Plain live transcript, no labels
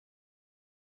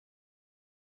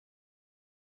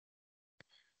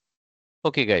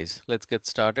Okay, guys, let's get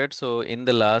started. So in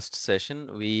the last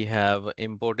session, we have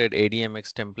imported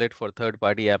ADMX template for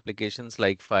third-party applications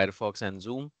like Firefox and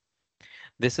Zoom.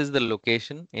 This is the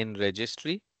location in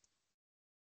registry.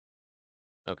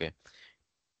 Okay.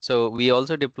 So we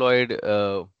also deployed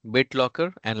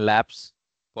BitLocker and Labs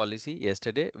policy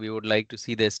yesterday. We would like to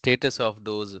see the status of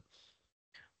those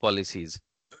policies.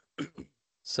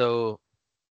 So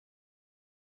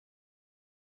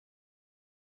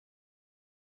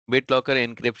BitLocker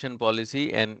encryption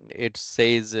policy, and it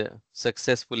says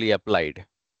successfully applied,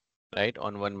 right,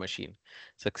 on one machine,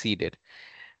 succeeded.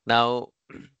 Now,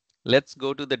 let's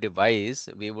go to the device.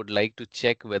 We would like to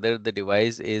check whether the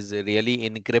device is really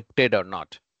encrypted or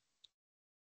not.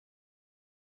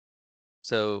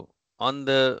 So on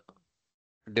the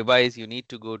device, you need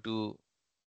to go to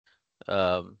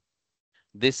um,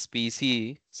 this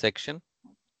PC section.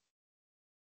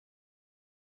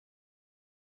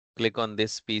 Click on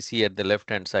this PC at the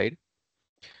left-hand side.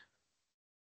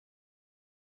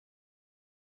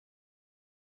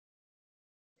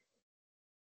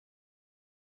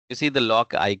 You see the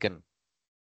lock icon.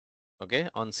 Okay,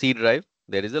 on C drive,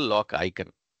 there is a lock icon.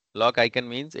 Lock icon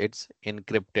means it's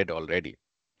encrypted already.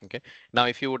 Okay, now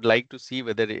if you would like to see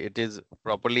whether it is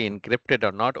properly encrypted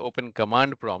or not, open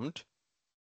command prompt.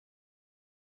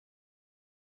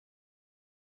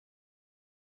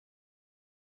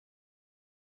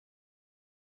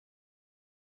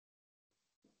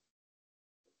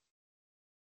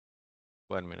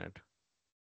 One minute.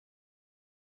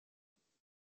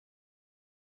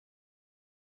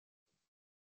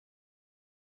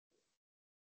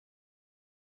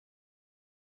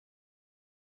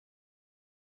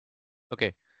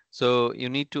 Okay, so you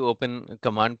need to open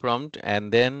command prompt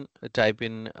and then type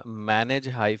in manage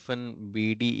hyphen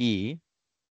BDE.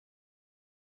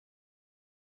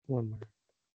 One minute.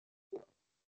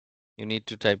 You need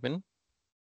to type in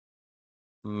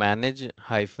manage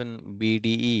hyphen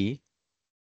BDE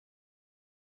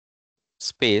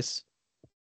space,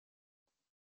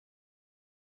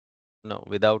 no,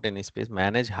 without any space,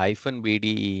 manage hyphen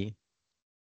BDE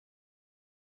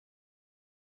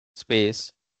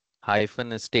space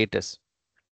hyphen status.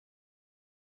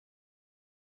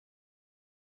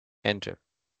 Enter.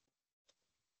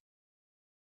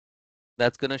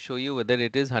 That's going to show you whether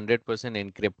it is 100%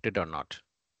 encrypted or not.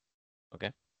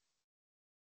 Okay.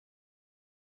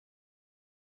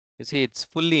 You see, it's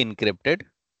fully encrypted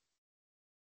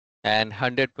and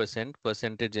 100%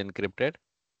 percentage encrypted,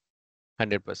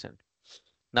 100%.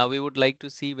 Now we would like to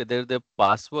see whether the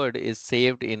password is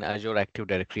saved in Azure Active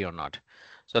Directory or not.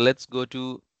 So let's go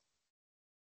to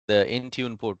the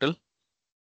Intune portal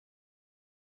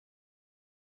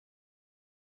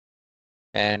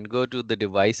and go to the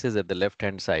devices at the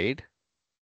left-hand side.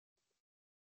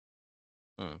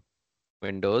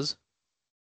 Windows.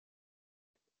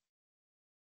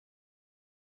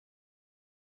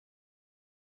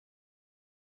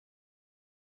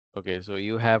 Okay, so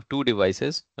you have two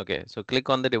devices. Okay, so click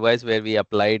on the device where we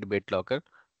applied BitLocker.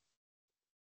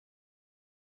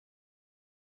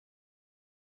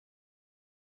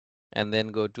 And then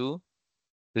go to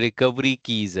recovery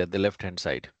keys at the left-hand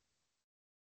side.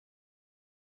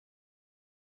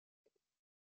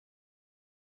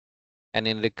 And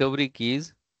in recovery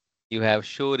keys, you have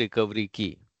show recovery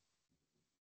key.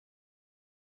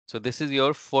 So this is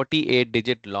your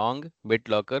 48-digit long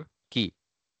BitLocker key.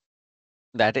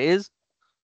 That is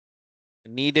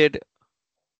needed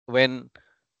when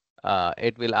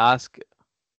it will ask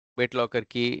BitLocker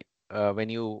key when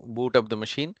you boot up the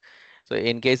machine. So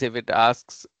in case if it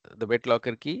asks the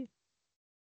BitLocker key,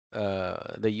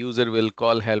 the user will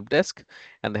call help desk,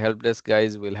 and the help desk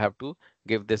guys will have to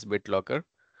give this BitLocker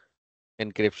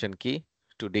encryption key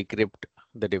to decrypt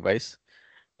the device,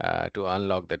 to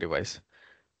unlock the device.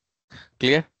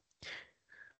 Clear?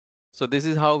 So this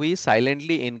is how we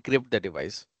silently encrypt the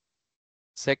device.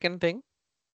 Second thing,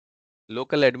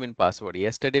 local admin password.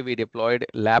 Yesterday we deployed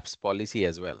lapse policy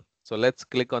as well. So let's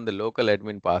click on the local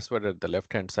admin password at the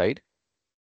left-hand side.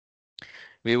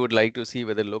 We would like to see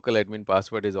whether local admin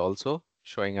password is also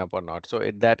showing up or not. So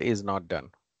that is not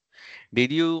done.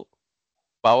 Did you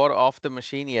power off the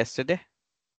machine yesterday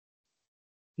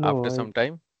No, after some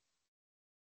time?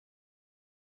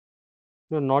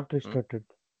 no, not Hmm? restarted.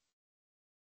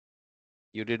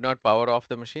 You did not power off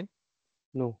the machine?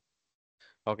 No.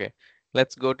 Okay,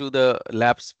 let's go to the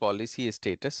lapse policy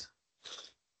status.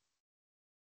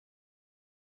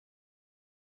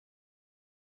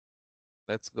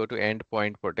 Let's go to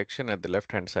endpoint protection at the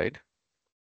left-hand side.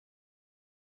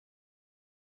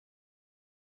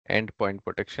 Endpoint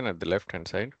protection at the left-hand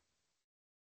side.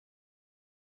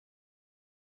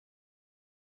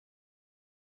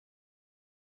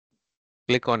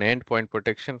 Click on endpoint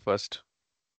protection first.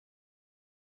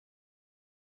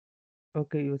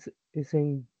 Okay, you're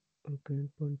saying okay,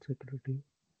 endpoint security.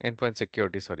 Endpoint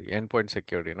security, sorry, endpoint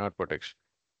security, not protection.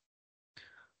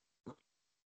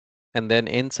 And then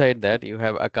inside that you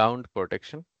have account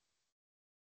protection.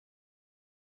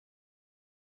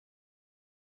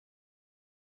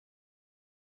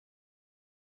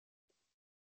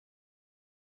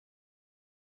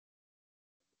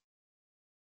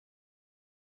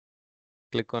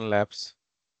 Click on labs.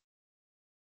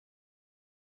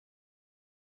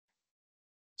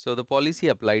 So the policy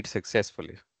applied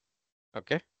successfully.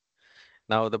 Okay.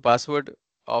 Now the password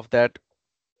of that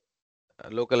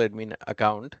local admin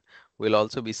account will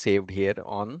also be saved here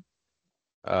on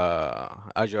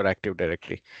Azure Active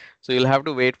Directory. So you'll have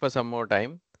to wait for some more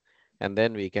time and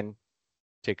then we can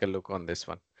take a look on this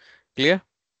one. Clear?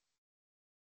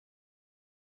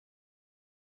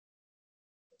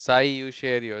 Sai, you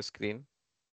share your screen.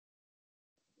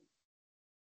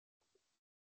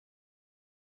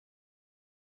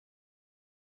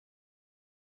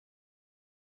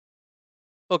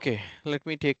 Okay, let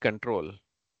me take control.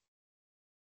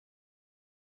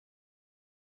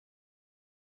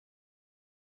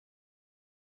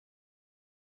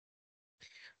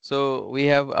 So we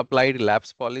have applied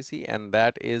lapse policy and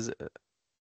that is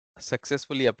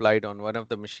successfully applied on one of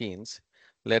the machines.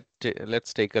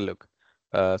 Let's take a look.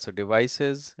 So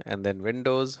devices and then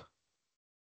Windows.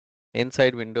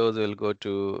 Inside Windows, we'll go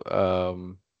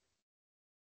to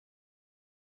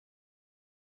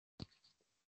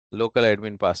local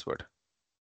admin password.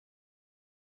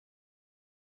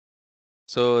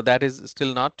 So that is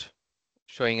still not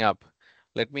showing up.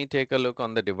 Let me take a look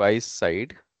on the device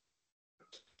side.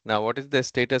 Now, what is the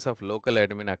status of local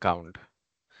admin account?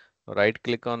 Right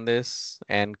click on this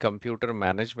and computer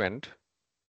management.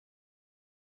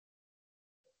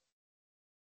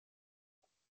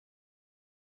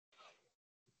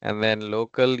 And then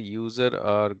local user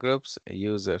or groups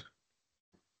user.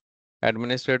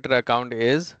 Administrator account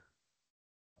is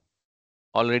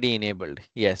already enabled.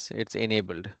 Yes, it's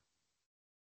enabled.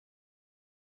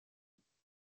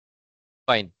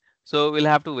 Fine. So we'll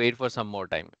have to wait for some more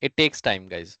time. It takes time,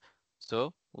 guys.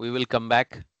 So we will come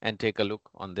back and take a look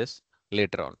on this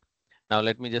later on. Now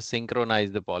let me just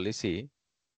synchronize the policy.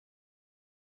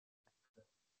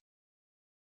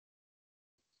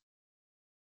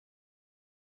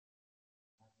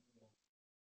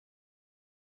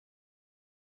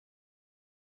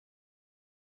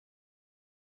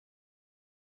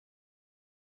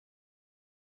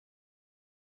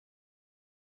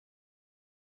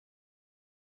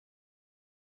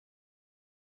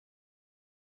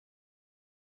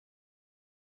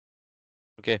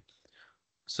 Okay.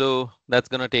 So that's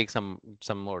gonna take some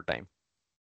more time.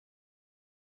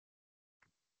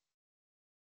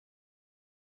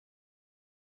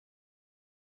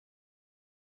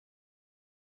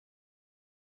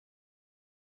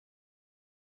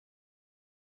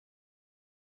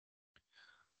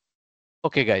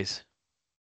 Okay, guys.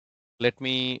 Let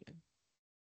me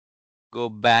go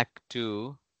back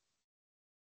to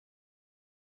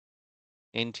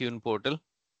Intune portal.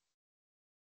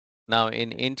 Now in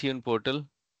Intune portal,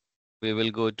 we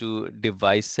will go to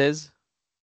devices,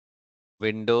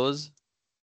 Windows,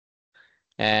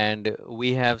 and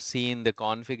we have seen the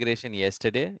configuration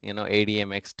yesterday,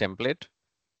 ADMX template.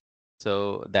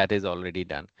 So that is already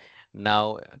done.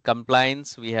 Now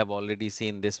compliance, we have already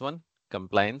seen this one,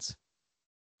 compliance.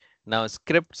 Now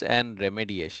scripts and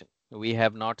remediation. We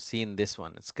have not seen this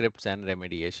one, scripts and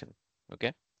remediation.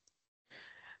 Okay.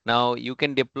 Now you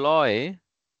can deploy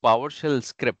PowerShell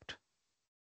script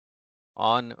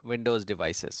on Windows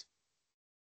devices.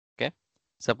 Okay.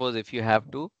 Suppose if you have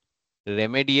to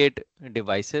remediate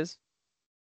devices,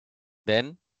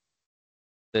 then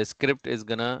the script is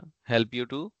gonna help you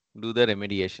to do the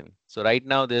remediation. So right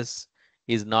now this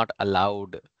is not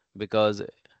allowed because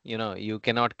you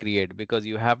cannot create because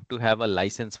you have to have a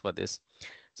license for this.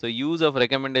 So use of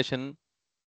recommendation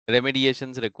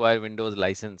remediations require Windows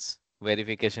license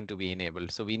verification to be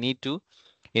enabled. So we need to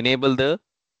enable the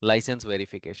license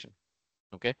verification.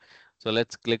 Okay. So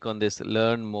let's click on this,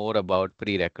 learn more about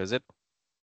prerequisite.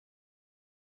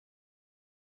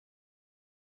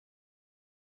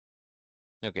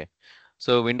 Okay.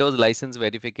 So Windows license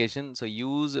verification. So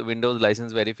use Windows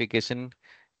license verification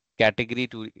category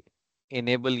to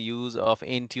enable use of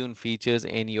Intune features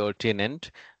in your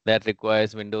tenant that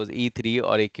requires Windows E3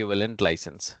 or equivalent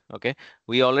license. Okay.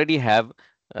 We already have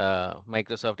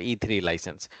Microsoft E3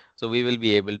 license. So we will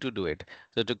be able to do it.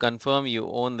 So to confirm you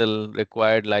own the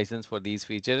required license for these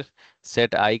features,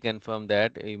 set I confirm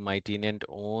that my tenant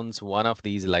owns one of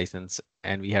these license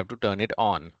and we have to turn it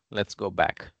on. Let's go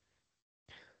back.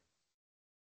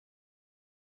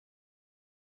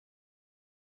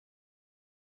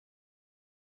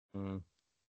 Mm,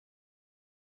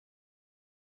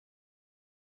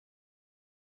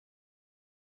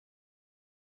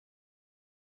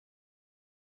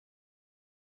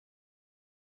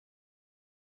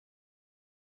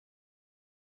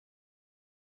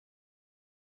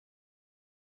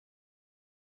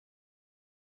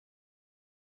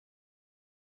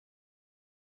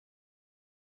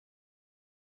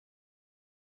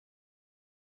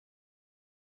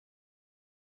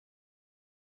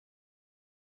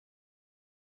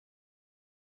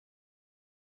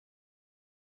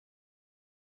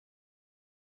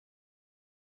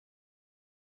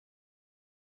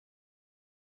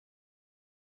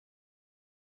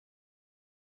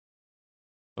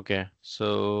 Okay,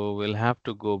 so we'll have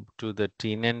to go to the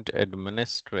tenant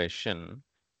administration.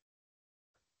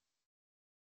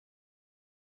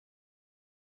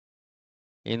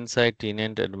 Inside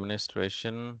tenant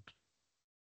administration,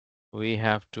 we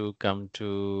have to come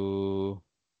to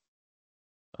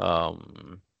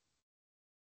um,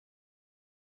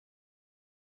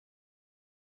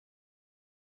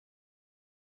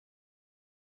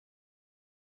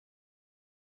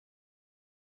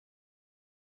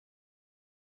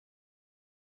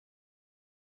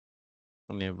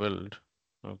 enabled.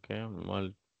 Okay,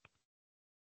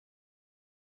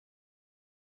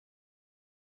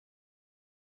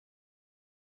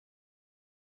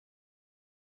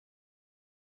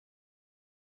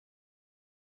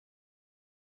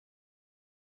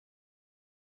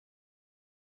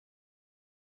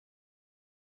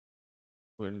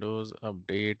 Windows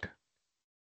update.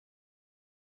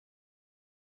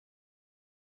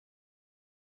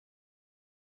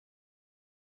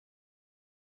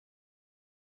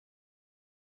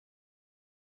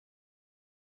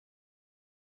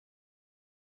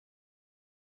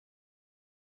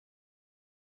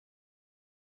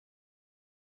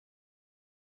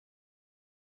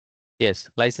 Yes,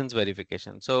 license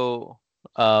verification. So,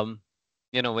 um,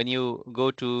 when you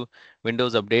go to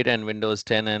Windows Update and Windows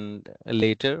 10 and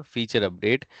later feature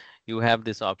update, you have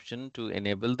this option to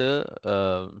enable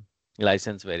the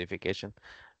license verification.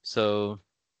 So,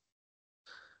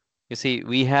 you see,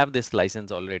 we have this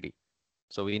license already.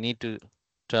 So we need to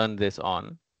turn this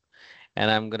on, and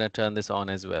I'm going to turn this on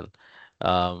as well.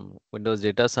 Windows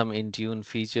data, some Intune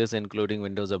features, including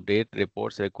Windows Update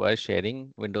reports require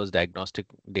sharing Windows diagnostic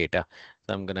data.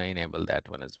 So I'm going to enable that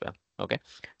one as well. Okay,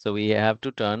 so we have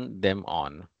to turn them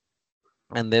on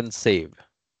and then save.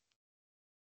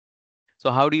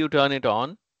 So how do you turn it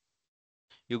on?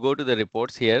 You go to the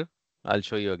reports here. I'll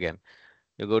show you again.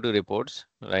 You go to reports,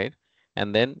 right?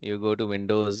 And then you go to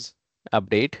Windows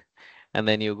Update, and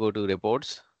then you go to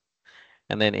reports.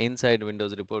 And then inside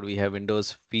Windows report, we have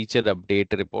Windows feature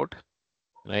update report,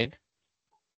 right?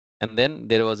 And then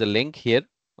there was a link here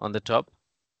on the top,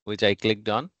 which I clicked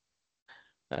on.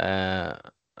 Uh,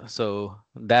 so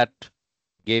that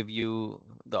gave you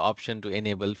the option to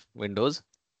enable Windows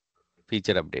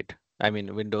feature update. I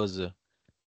mean, Windows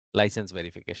license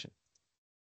verification.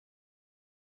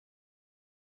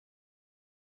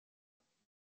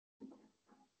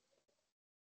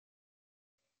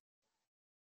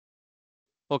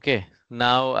 Okay,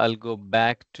 now I'll go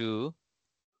back to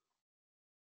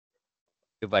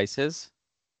devices,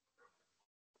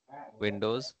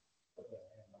 Windows,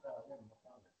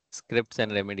 scripts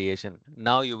and remediation.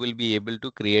 Now you will be able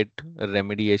to create a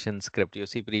remediation script. You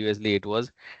see, previously it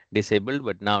was disabled,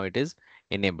 but now it is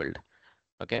enabled.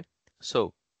 Okay,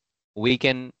 so we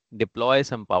can deploy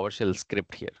some PowerShell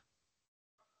script here.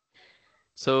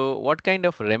 So what kind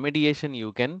of remediation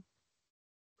you can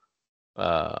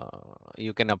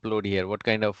upload here? What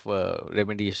kind of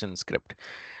remediation script?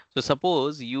 So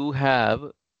suppose you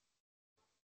have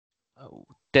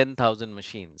 10,000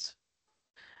 machines.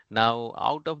 Now,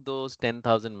 out of those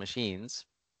 10,000 machines,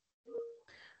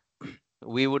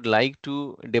 we would like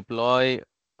to deploy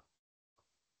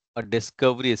a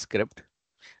discovery script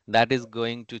that is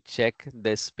going to check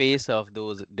the space of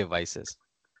those devices.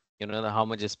 How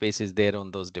much space is there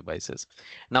on those devices.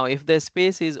 Now, if the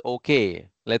space is okay,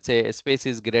 let's say a space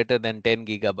is greater than 10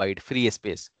 gigabyte free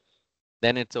space,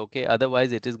 then it's okay.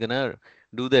 Otherwise, it is gonna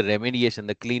do the remediation,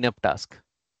 the cleanup task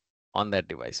on that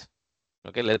device.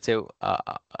 Okay, let's say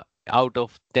out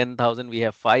of 10,000, we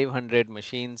have 500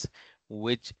 machines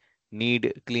which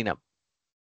need cleanup.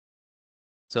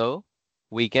 So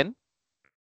we can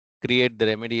create the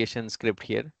remediation script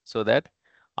here so that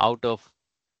out of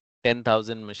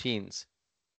 10,000 machines,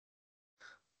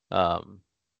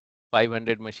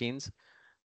 500 machines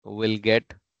will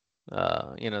get,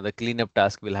 the cleanup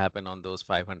task will happen on those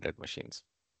 500 machines.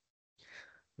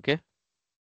 Okay.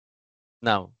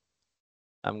 Now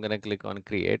I'm going to click on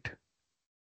create.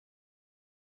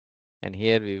 And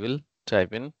here we will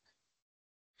type in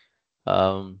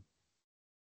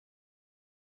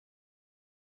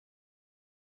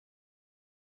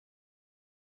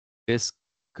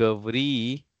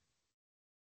discovery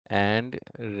and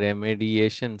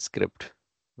remediation script.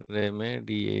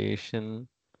 Remediation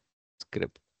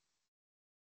script.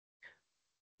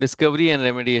 Discovery and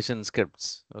remediation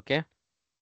scripts. Okay.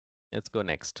 Let's go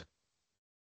next.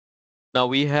 Now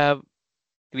we have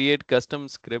create custom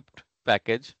script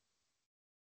package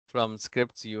from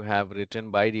scripts you have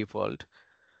written by default.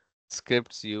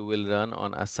 Scripts you will run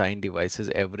on assigned devices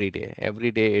every day.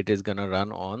 Every day it is going to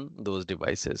run on those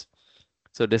devices.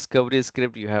 So discovery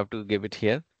script you have to give it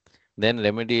here. Then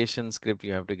remediation script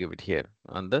you have to give it here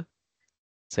on the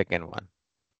second one.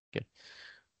 Okay.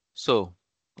 So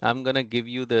I'm going to give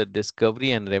you the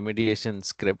discovery and remediation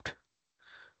script.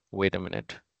 Wait a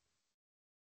minute.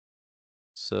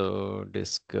 So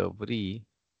discovery,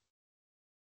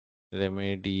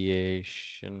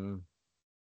 remediation.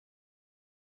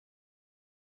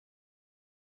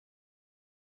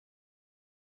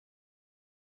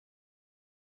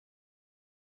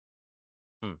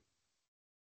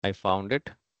 I found it.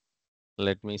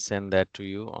 Let me send that to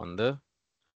you on the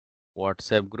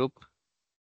WhatsApp group.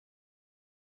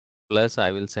 Plus, I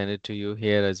will send it to you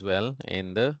here as well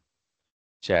in the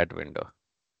chat window.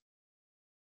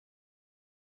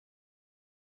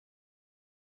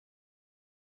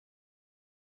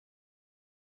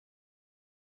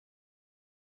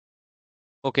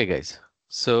 Okay, guys.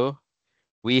 So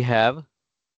we have,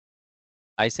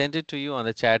 I sent it to you on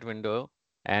the chat window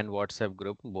and WhatsApp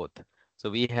group both. So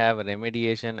we have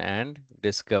remediation and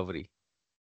discovery.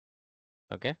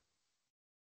 Okay.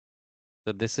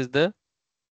 So this is the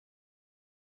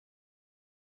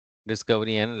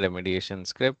discovery and remediation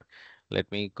script.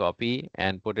 Let me copy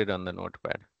and put it on the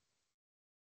notepad.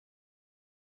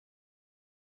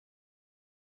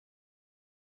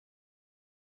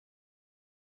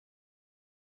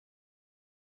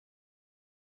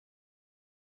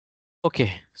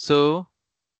 Okay, so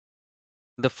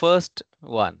the first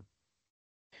one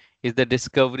is the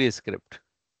discovery script.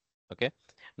 Okay.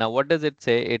 Now what does it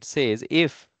say? It says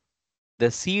if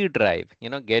the C drive,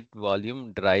 get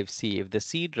volume drive C, if the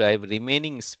C drive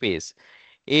remaining space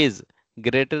is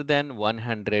greater than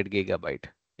 100 gigabyte,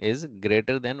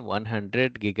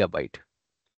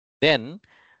 then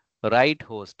write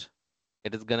host.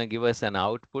 It is going to give us an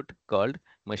output called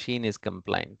machine is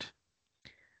compliant.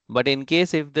 But in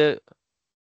case if the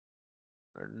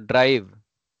drive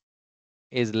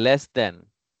is less than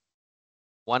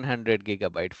 100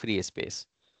 gigabyte free space,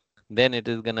 then it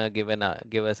is gonna give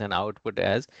us an output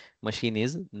as machine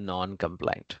is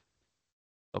non-compliant.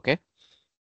 Okay.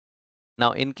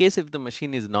 Now, in case if the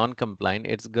machine is non-compliant,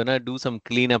 it's gonna do some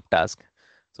cleanup task.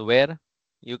 So where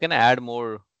you can add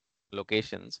more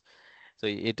locations. So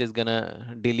it is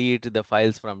gonna delete the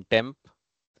files from temp.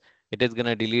 It is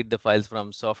gonna delete the files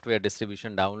from software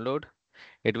distribution download.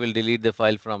 It will delete the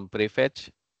file from prefetch.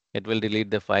 It will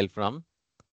delete the file from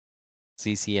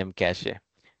CCM cache.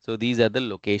 So these are the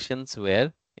locations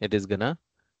where it is gonna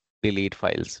delete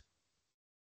files.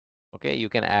 Okay, you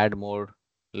can add more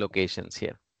locations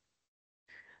here.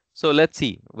 So let's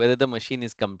see whether the machine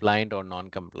is compliant or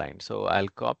non-compliant. So I'll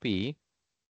copy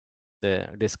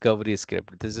the discovery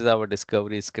script. This is our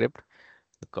discovery script.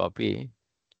 Copy.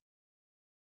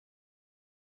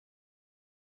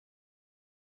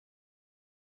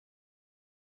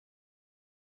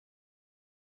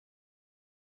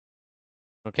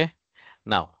 Okay.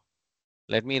 Now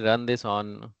let me run this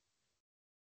on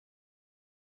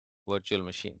virtual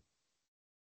machine.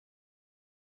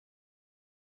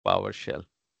 PowerShell.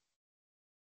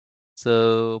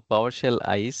 So PowerShell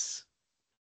ICE.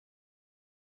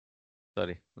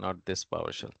 Sorry, not this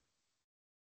PowerShell.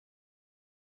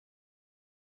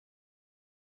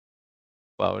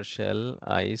 PowerShell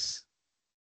ICE.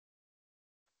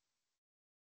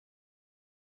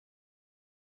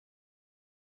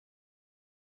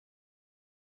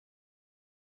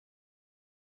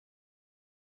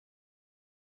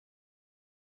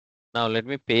 Now let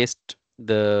me paste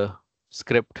the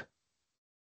script.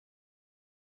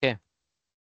 Okay.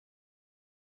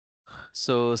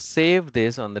 So save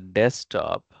this on the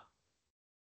desktop.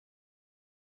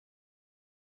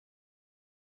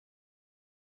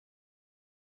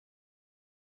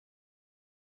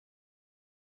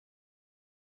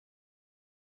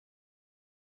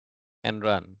 and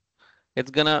run.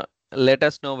 It's gonna let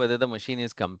us know whether the machine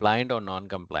is compliant or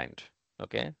non-compliant.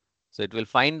 Okay, so it will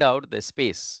find out the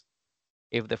space.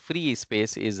 If the free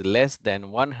space is less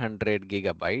than 100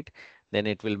 gigabyte, then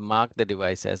it will mark the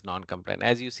device as non-compliant.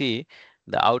 As you see,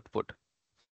 the output,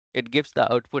 it gives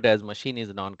the output as machine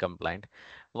is non-compliant.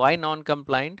 Why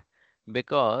non-compliant?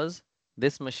 Because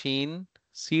this machine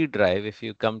C drive, if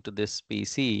you come to this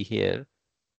PC here,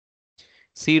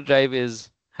 C drive is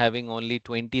having only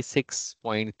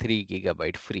 26.3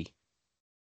 gigabyte free.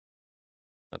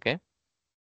 Okay.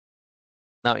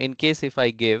 Now, in case if I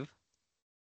give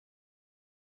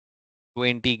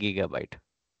 20 gigabyte,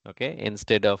 okay,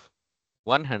 instead of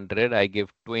 100, I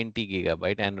give 20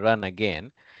 gigabyte and run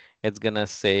again, it's gonna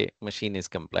say machine is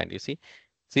compliant. You see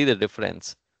the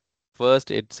difference.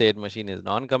 First, it said machine is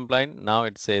non-compliant. Now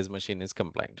it says machine is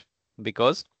compliant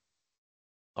because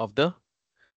of the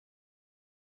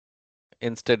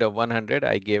instead of 100,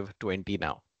 I gave 20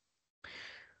 now.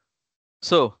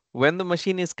 So when the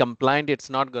machine is compliant, it's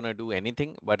not going to do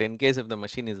anything. But in case if the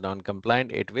machine is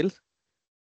non-compliant, it will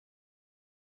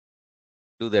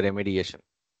do the remediation.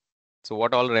 So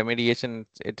what all remediation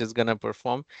it is going to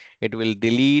perform? It will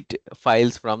delete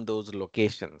files from those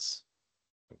locations.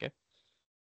 Okay.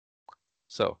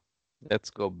 So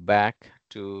let's go back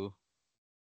to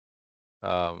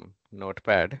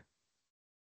Notepad.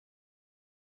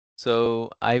 So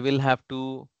I will have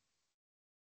to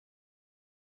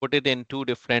put it in two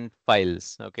different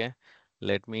files. Okay.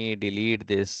 Let me delete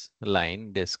this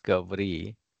line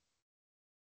discovery.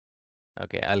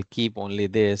 Okay, I'll keep only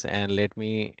this and let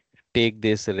me take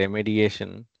this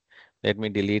remediation. Let me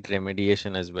delete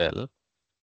remediation as well.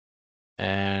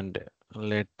 And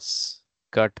let's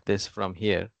cut this from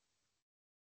here.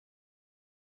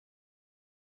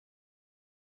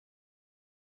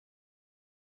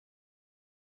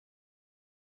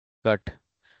 Cut,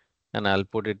 and I'll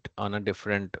put it on a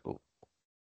different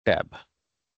tab.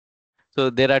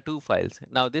 So there are two files.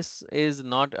 Now this is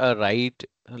not a right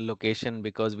location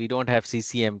because we don't have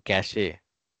CCM cache.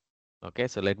 Okay,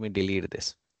 so let me delete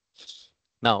this.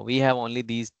 Now we have only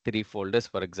these three folders,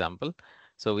 for example.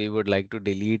 So we would like to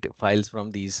delete files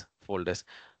from these folders.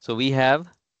 So we have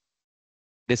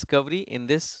discovery in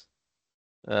this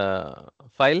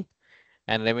file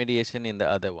and remediation in the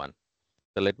other one.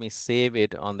 So let me save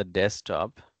it on the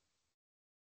desktop.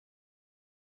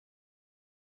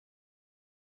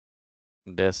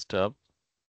 Desktop.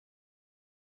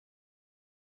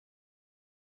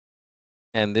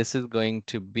 And this is going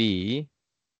to be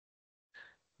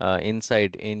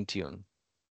inside Intune.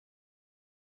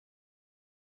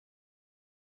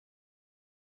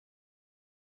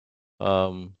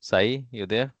 Sai, you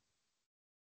there?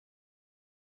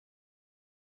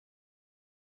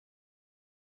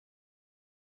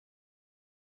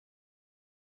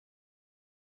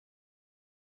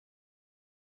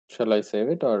 Shall I save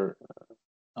it or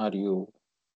are you?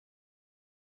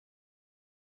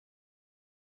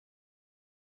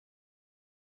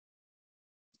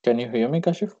 Can you hear me,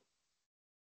 Kashif?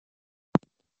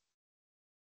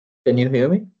 Can you hear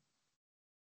me?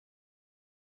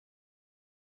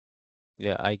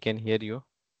 Yeah, I can hear you.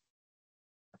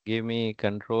 Give me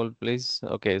control, please.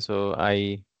 Okay, so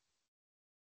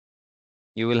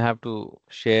you will have to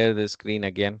share the screen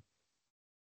again.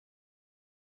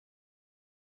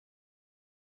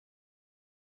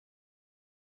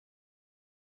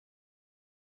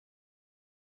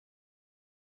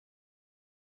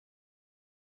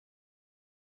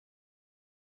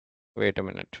 Wait a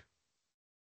minute.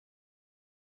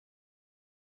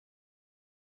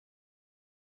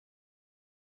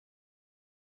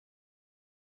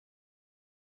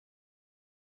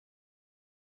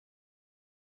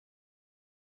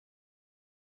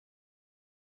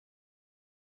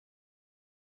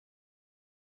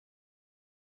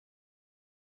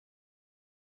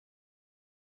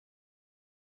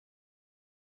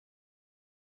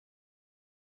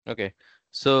 Okay,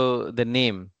 so the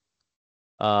name,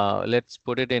 let's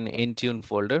put it in Intune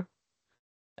folder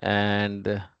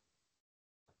and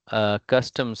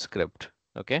custom script.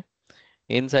 Okay,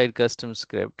 inside custom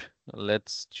script,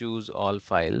 let's choose all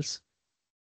files.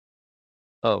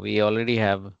 Oh, we already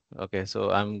have. Okay, so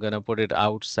I'm gonna put it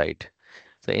outside.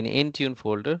 So in Intune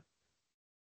folder,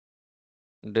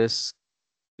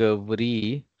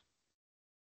 discovery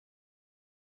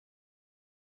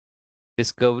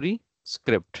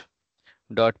script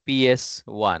dot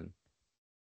ps1.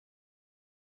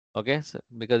 Okay, so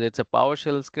because it's a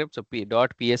PowerShell script, so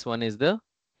dot ps1 is the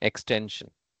extension.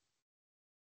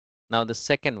 Now the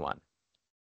second one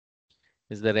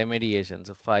is the remediation.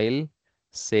 So file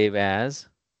save as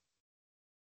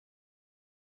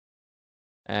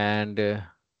and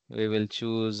we will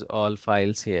choose all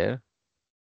files here,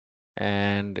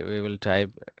 and we will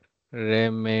type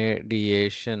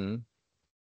remediation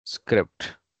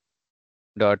script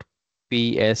dot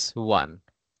ps1.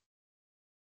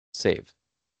 Save.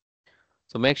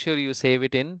 So make sure you save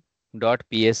it in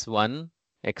 .ps1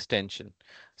 extension.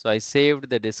 So I saved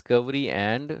the discovery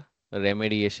and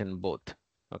remediation both.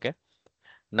 Okay.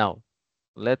 Now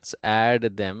let's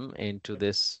add them into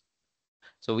this.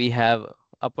 So we have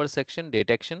upper section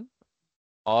detection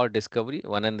or discovery,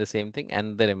 one and the same thing,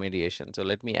 and the remediation. So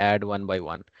let me add one by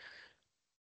one.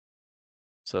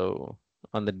 So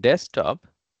on the desktop,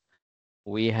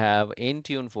 we have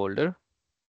Intune folder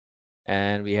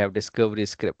and we have discovery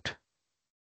script.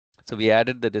 So we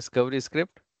added the discovery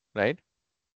script, right?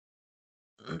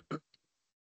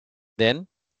 Then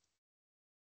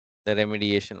the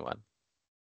remediation one,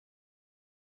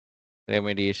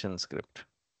 remediation script.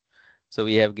 So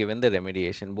we have given the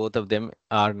remediation. Both of them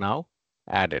are now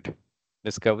added,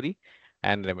 discovery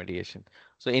and remediation.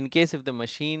 So in case if the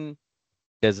machine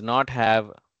does not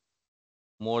have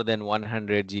more than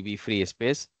 100 GB free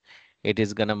space, it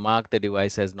is going to mark the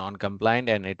device as non-compliant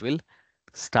and it will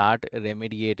start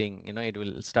remediating, it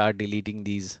will start deleting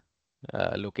these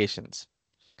locations.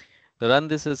 So run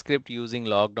this script using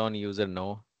logged on user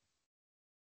no,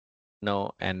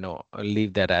 no, and no. I'll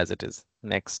leave that as it is.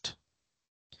 Next,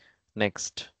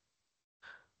 next.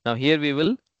 Now here we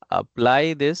will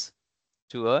apply this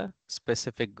to a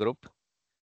specific group.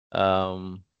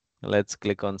 Let's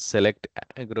click on select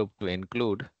a group to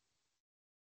include.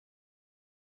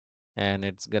 And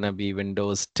it's gonna be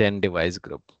Windows 10 device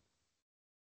group.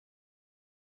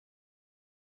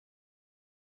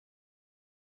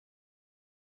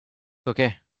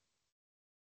 Okay.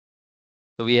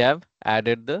 So we have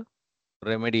added the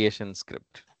remediation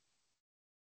script.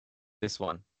 This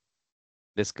one,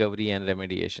 discovery and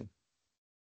remediation.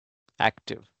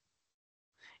 Active.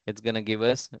 It's gonna give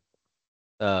us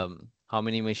how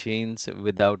many machines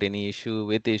without any issue,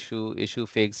 with issue, issue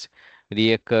fixed,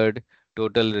 reoccurred,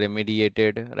 total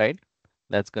remediated, right?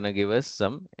 That's gonna give us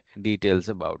some details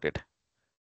about it.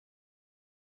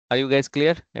 Are you guys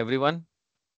clear, everyone?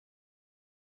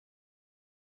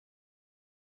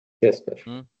 Yes, Kash.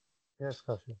 Hmm? Yes,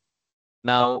 Kaushik.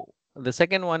 Now, the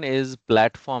second one is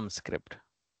platform script.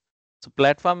 So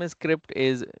platform script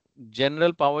is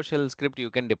general PowerShell script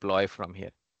you can deploy from here.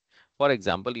 For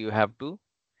example, you have to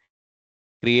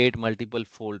create multiple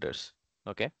folders.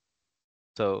 Okay.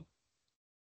 So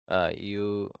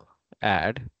you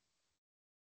add,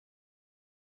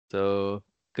 so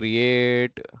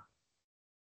create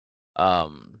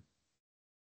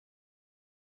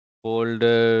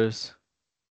folders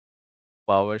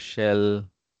PowerShell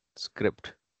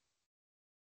script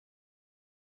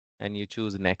and you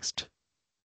choose next.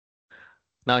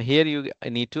 Now here you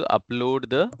need to upload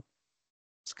the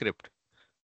script.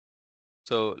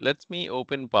 So let me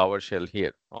open PowerShell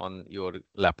here on your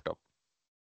laptop.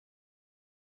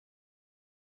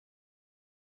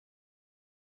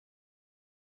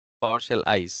 PowerShell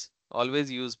ICE.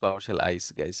 Always use PowerShell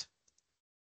ICE, guys.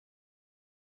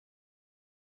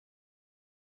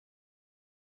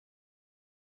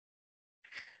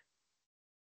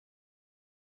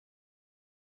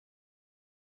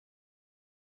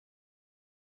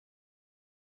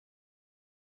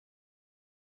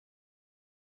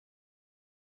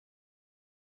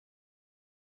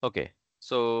 Okay.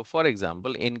 So for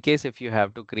example, in case if you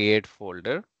have to create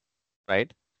folder,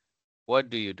 right? What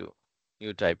do?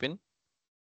 You type in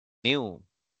new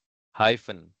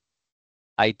hyphen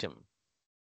item.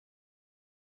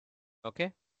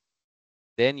 Okay.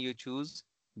 Then you choose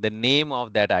the name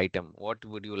of that item. What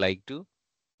would you like to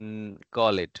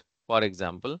call it? For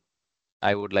example,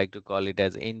 I would like to call it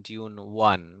as Intune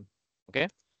 1. Okay.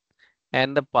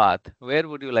 And the path, where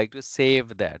would you like to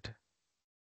save that?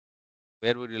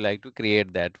 Where would you like to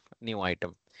create that new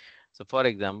item? So for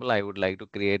example, I would like to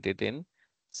create it in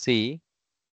C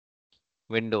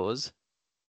Windows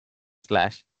 /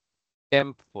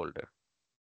 temp folder.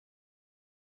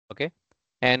 Okay.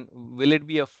 And will it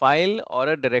be a file or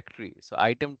a directory? So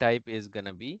item type is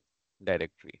gonna be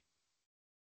directory.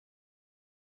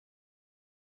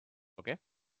 Okay.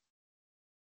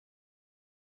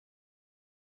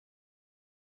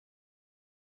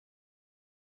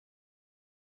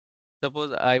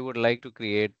 Suppose I would like to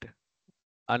create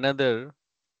another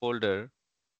folder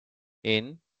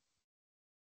in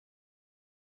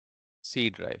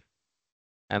C drive,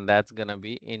 and that's gonna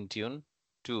be Intune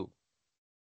 2.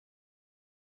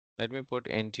 Let me put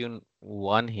Intune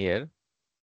 1 here.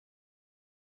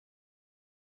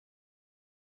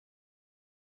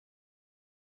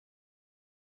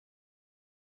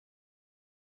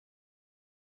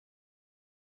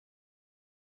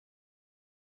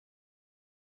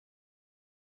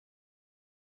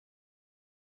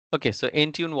 Okay, so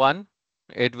Intune 1,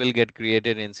 it will get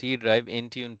created in C drive.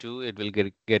 Intune 2, it will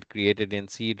get created in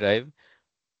C drive,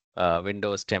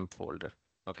 Windows temp folder.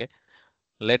 Okay,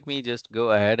 let me just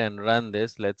go ahead and run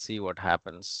this. Let's see what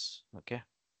happens. Okay,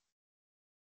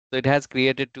 so it has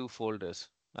created two folders.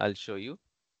 I'll show you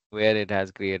where it has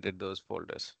created those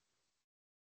folders.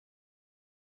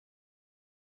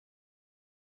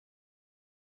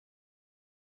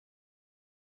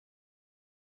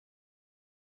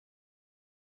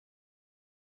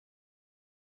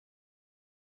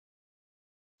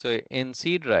 So in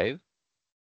C drive,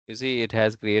 you see it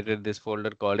has created this folder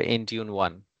called Intune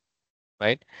 1,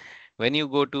 right? When you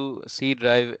go to C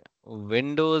drive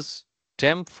Windows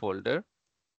temp folder,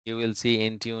 you will see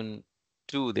Intune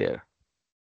 2 there.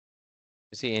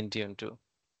 You see Intune 2.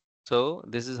 So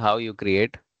this is how you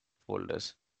create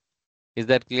folders. Is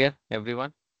that clear,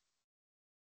 everyone?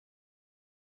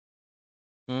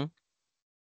 Hmm?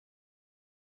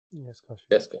 Yes, Kaushik.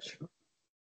 Yes, Kaushik.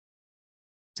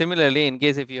 Similarly, in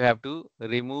case if you have to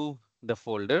remove the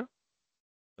folder,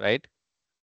 right?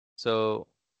 So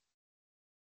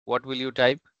what will you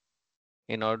type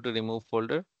in order to remove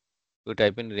folder? You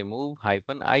type in remove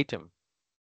hyphen item,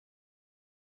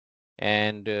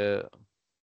 and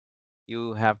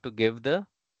you have to give the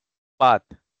path.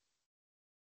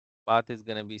 Path is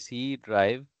going to be C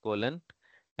drive colon,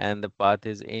 and the path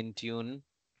is Intune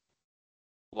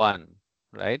 1,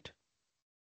 right?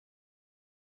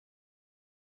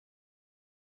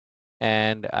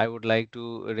 And I would like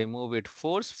to remove it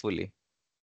forcefully.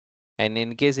 And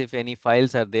in case if any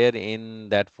files are there in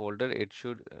that folder, it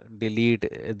should delete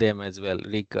them as well,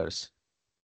 recurse.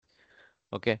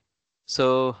 Okay.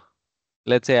 So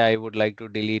let's say I would like to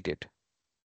delete it.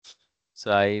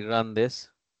 So I run this.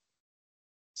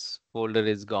 Folder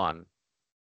is gone.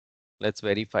 Let's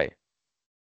verify.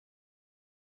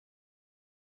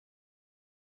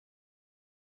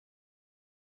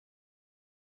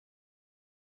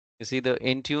 You see the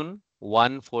Intune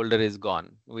 1 folder is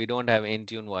gone. We don't have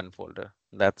Intune 1 folder.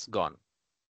 That's gone.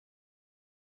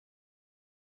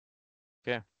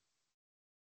 Okay.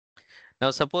 Now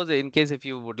suppose in case if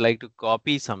you would like to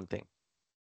copy something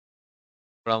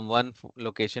from one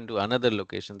location to another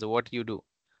location, so what you do?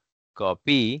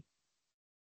 Copy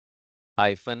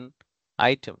hyphen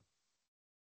item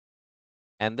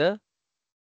and the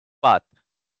path.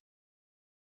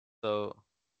 So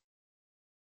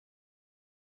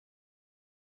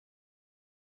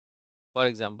for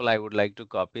example, I would like to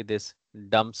copy this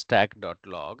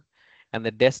dumpstack.log and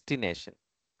the destination.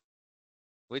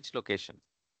 Which location?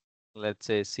 Let's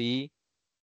say C,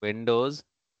 Windows,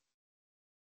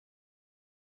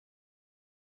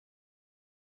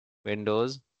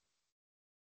 Windows,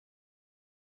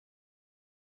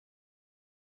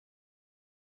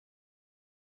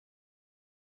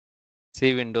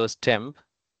 C Windows temp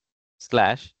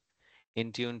slash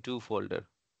Intune 2 folder,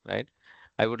 right?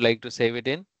 I would like to save it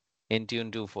in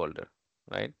Intune 2 folder,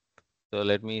 right? So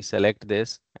let me select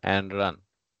this and run.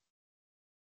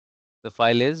 The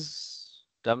file is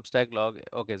dumpstack log.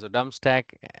 Okay, so dumpstack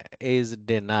is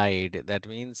denied. That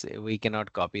means we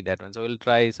cannot copy that one. So we'll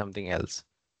try something else.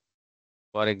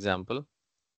 For example,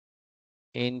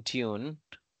 Intune.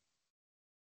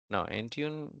 No,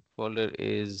 Intune folder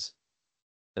does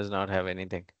not have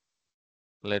anything.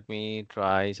 Let me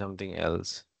try something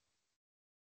else.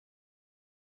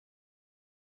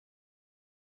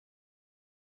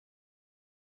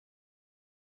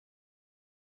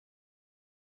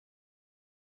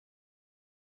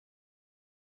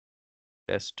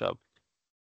 Desktop.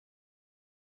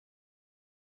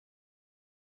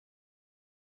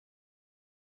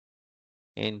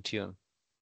 Intune.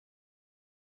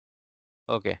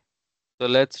 Okay, so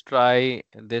let's try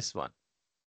this one.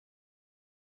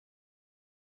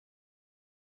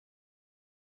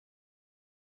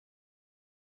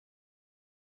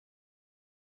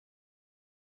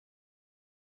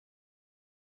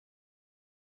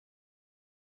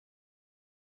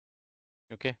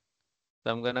 Okay,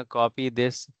 so I'm gonna copy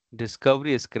this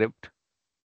discovery script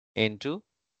into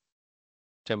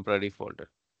temporary folder.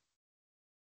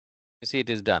 You see, it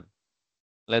is done.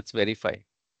 Let's verify.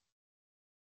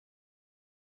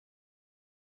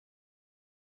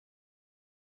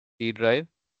 C drive,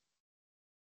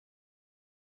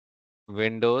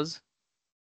 Windows,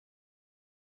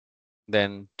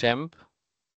 then temp,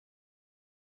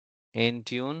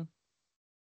 Intune.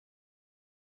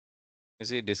 You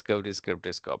see, discovery script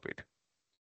is copied.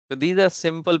 So these are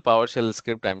simple PowerShell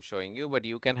script I'm showing you, but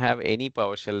you can have any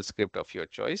PowerShell script of your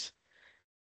choice,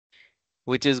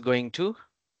 which is going to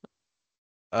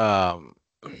um,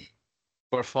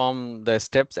 perform the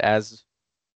steps as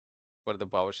per the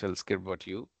PowerShell script what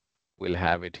you will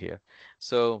have it here.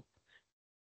 So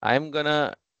I'm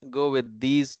gonna go with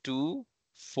these two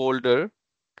folder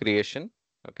creation.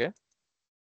 Okay.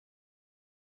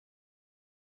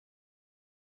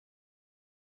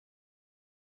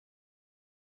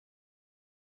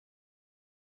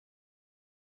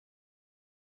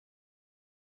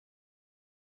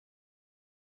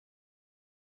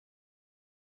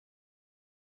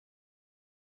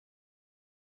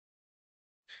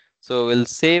 So we'll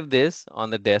save this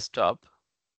on the desktop.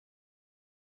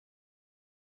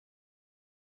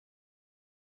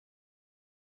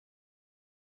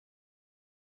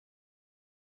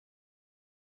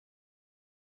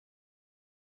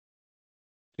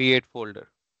 Create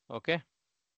folder. Okay.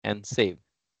 And save.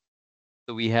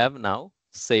 So we have now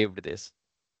saved this.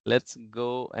 Let's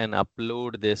go and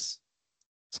upload this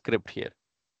script here.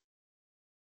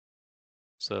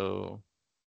 So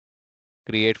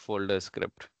create folder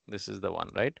script. This is the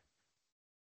one, right?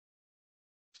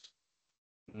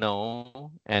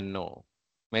 No and no.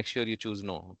 Make sure you choose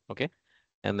no. Okay.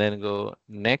 And then go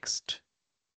next.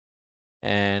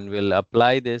 And we'll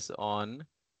apply this on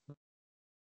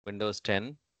Windows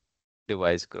 10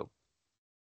 device group.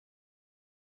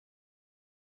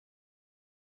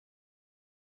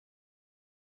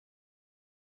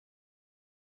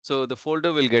 So the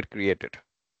folder will get created.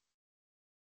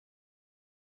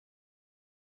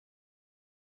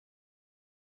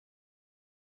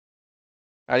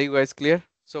 Are you guys clear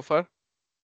so far?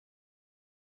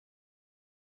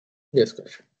 Yes,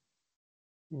 Kaushik.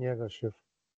 Yeah, Kashyap.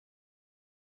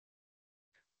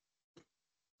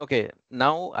 Okay,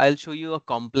 now I'll show you a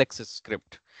complex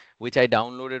script which I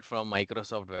downloaded from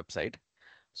Microsoft website.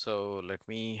 So let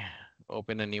me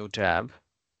open a new tab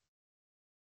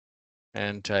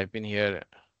and type in here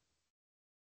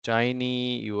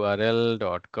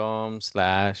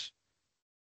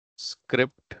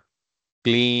tinyurl.com/script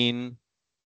clean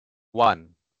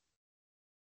 1.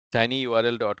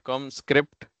 tinyurl.com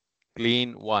script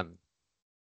clean 1.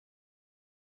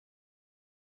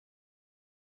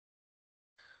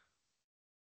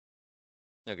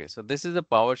 Okay, so this is a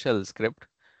PowerShell script.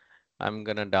 I'm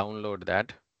gonna download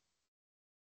that.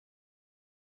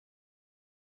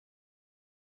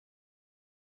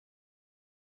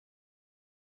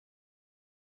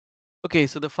 Okay,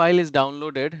 so the file is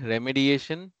downloaded,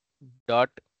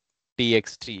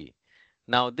 remediation.txt.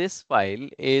 Now this file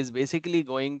is basically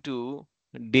going to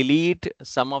delete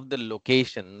some of the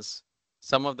locations,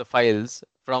 some of the files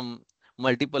from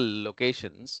multiple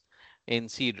locations in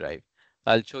C drive.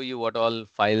 I'll show you what all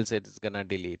files it is gonna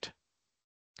delete.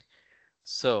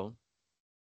 So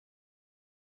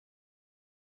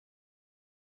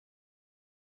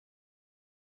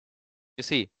you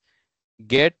see,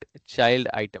 get child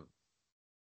item.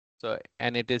 So,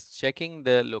 and it is checking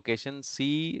the location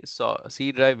C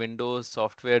drive Windows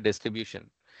software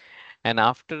distribution. And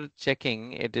after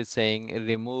checking, it is saying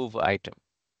remove item.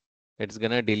 It's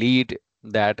gonna delete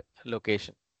that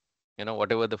location.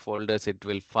 Whatever the folders it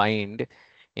will find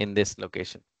in this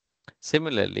location.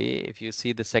 Similarly, if you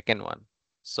see the second one,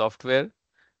 software,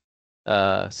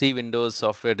 C Windows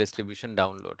software distribution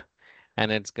download,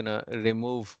 and it's gonna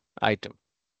remove item.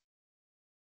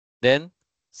 Then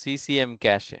CCM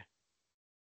cache,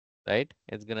 right?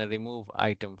 It's gonna remove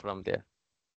item from there.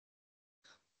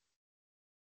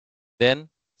 Then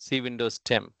C Windows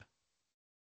temp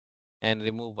and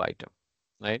remove item,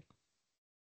 right?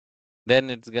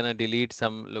 Then it's gonna delete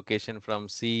some location from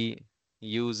C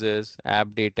users,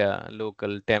 app data,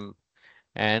 local temp,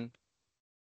 and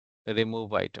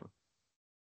remove item.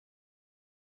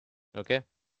 Okay.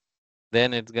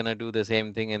 Then it's gonna do the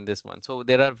same thing in this one. So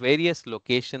there are various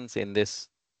locations in this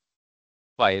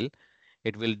file.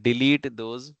 It will delete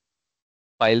those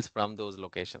files from those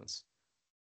locations.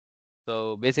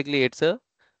 So basically it's a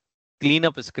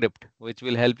cleanup script which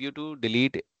will help you to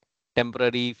delete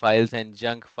temporary files and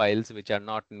junk files which are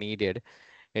not needed.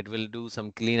 It will do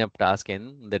some cleanup task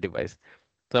in the device.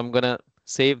 So I'm gonna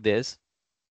save this,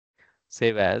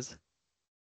 save as.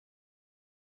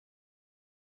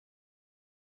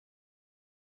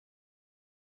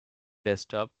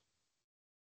 Desktop,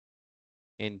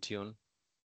 Intune,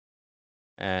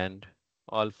 and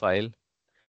all file.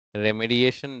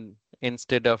 Remediation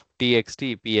instead of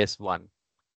txt ps1.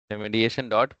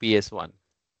 Remediation.ps1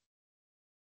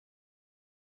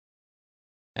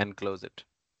 and close it.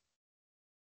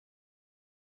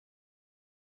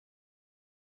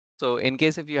 So in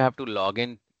case if you have to log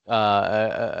into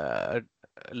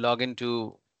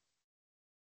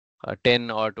 10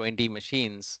 or 20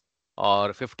 machines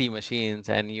or 50 machines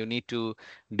and you need to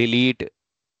delete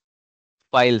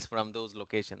files from those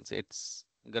locations, it's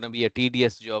gonna be a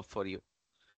tedious job for you.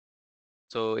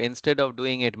 So instead of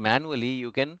doing it manually,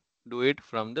 you can do it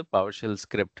from the PowerShell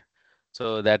script.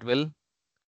 So that will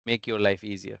make your life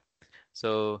easier.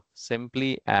 So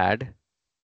simply add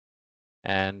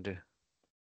and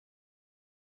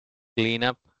clean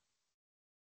up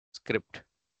script.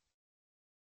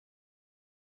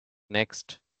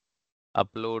 Next,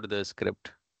 upload the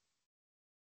script.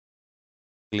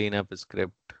 Clean up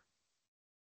script.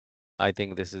 I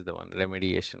think this is the one,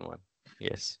 remediation one.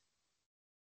 Yes.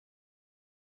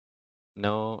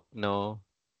 No, no,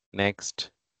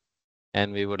 next.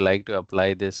 And we would like to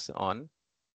apply this on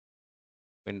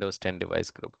Windows 10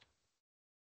 device group.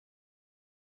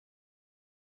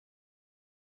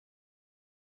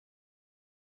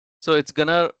 So it's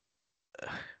gonna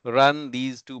run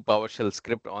these two PowerShell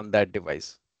script on that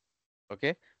device.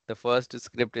 Okay. The first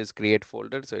script is create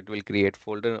folder. So it will create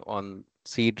folder on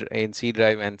in C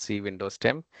drive and C Windows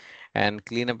 10, and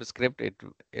cleanup script.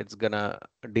 It's gonna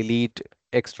delete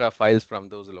extra files from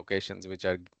those locations which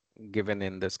are given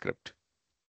in the script.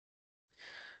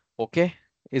 Okay.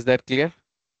 Is that clear?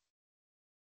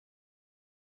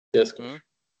 Yes.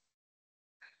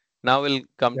 Now we'll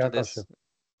come to Yeah, this Kaushik.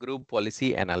 group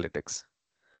policy analytics.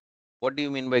 What do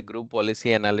you mean by group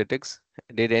policy analytics?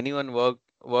 Did anyone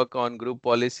work on group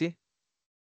policy?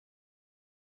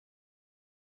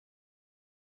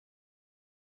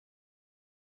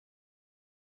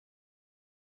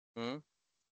 Hmm?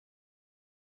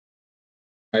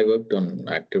 I worked on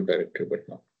Active Directory, but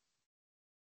no.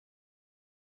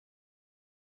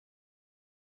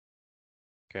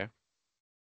 Okay.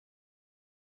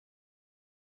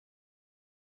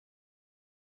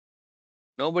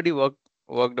 Nobody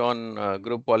worked on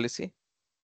group policy?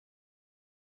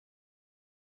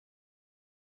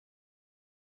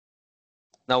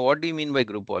 Now, what do you mean by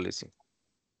group policy?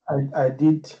 I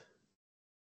did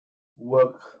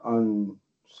work on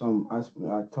some aspect.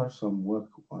 I taught some work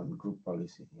on group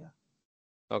policy. Yeah.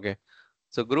 Okay.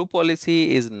 So group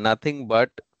policy is nothing but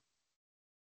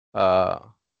uh,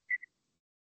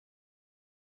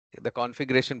 the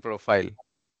configuration profile.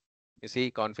 You see,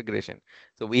 configuration.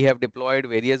 So we have deployed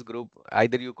various group,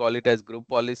 either you call it as group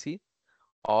policy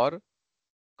or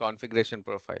configuration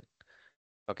profile.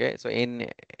 Okay. So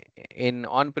in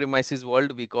on-premises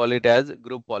world, we call it as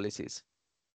group policies.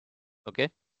 Okay.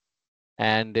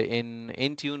 And in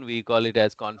Intune, we call it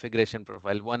as configuration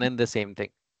profile, one and the same thing.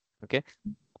 Okay.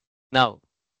 Now,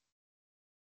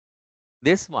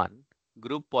 this one,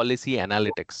 group policy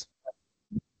analytics.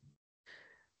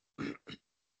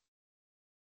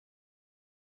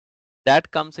 That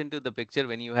comes into the picture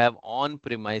when you have on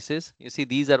premises. You see,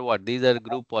 these are what? These are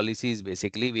group policies.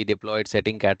 Basically, we deployed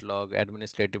setting catalog,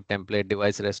 administrative template,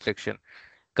 device restriction,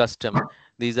 custom.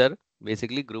 These are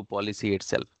basically group policy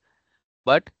itself.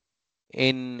 But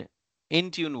in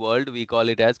Intune world, we call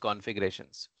it as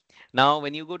configurations. Now,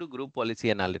 when you go to group policy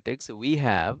analytics, we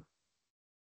have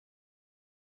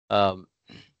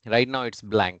right now it's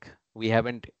blank. We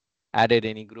haven't added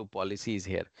any group policies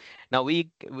here. Now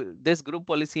this group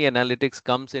policy analytics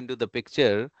comes into the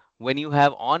picture when you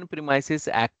have on premises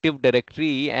Active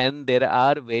Directory and there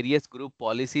are various group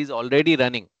policies already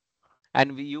running,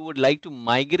 and you would like to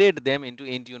migrate them into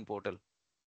Intune portal.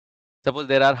 Suppose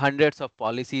there are hundreds of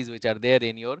policies which are there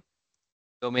in your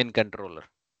domain controller.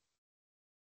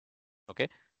 Okay.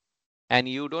 And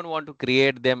you don't want to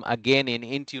create them again in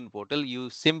Intune portal,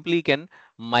 you simply can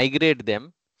migrate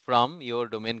them from your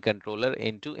domain controller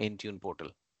into Intune portal.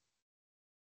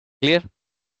 Clear,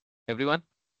 everyone?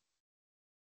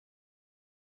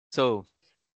 So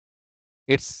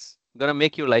it's gonna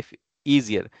make your life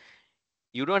easier.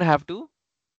 You don't have to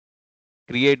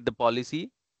create the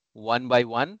policy one by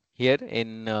one here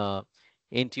in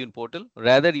Intune portal.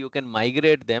 Rather, you can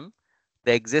migrate them,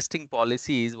 the existing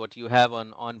policies what you have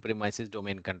on premises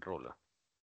domain controller.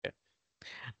 Okay.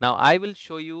 Now I will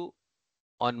show you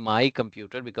on my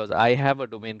computer because I have a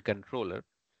domain controller.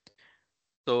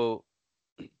 So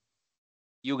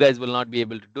you guys will not be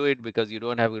able to do it because you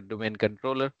don't have a domain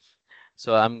controller.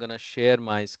 So I'm gonna share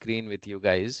my screen with you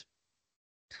guys.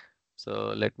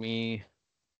 So let me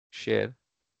share.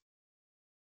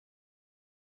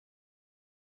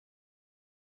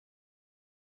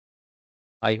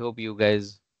 I hope you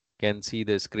guys can see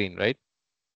the screen, right?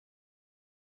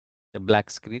 The black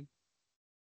screen.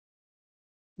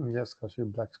 Yes,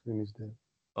 Kaushik, black screen is there.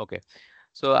 Okay.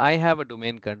 So I have a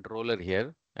domain controller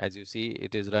here. As you see,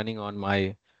 it is running on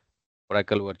my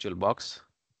Oracle VirtualBox.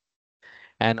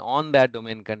 And on that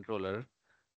domain controller,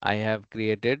 I have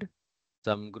created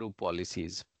some group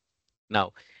policies.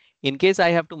 Now, in case I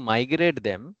have to migrate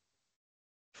them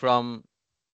from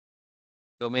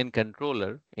domain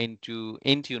controller into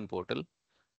Intune portal,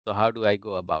 so So how do I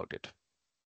go about it?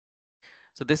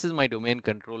 So this is my domain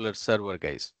controller server,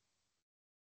 guys.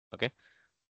 Okay.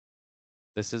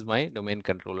 This is my domain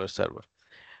controller server.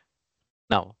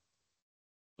 Now,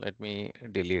 let me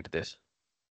delete this.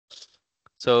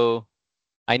 So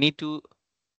I need to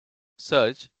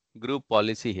search group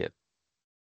policy here.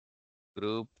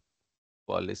 Group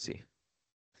policy.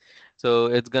 So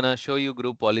it's gonna show you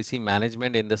group policy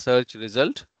management in the search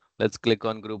result. Let's click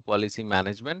on group policy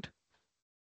management.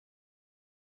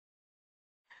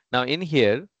 Now in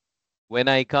here, when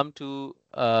I come to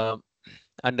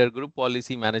under group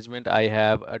policy management, I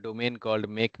have a domain called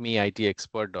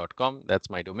makemeitexpert.com. That's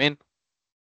my domain.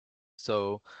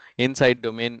 So inside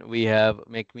domain, we have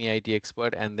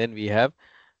makemeitexpert, and then we have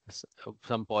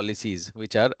some policies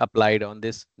which are applied on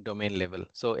this domain level.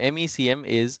 So MECM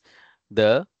is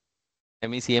the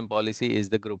MECM policy is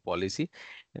the group policy.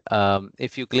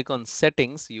 If you click on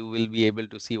settings, you will be able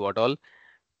to see what all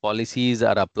policies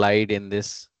are applied in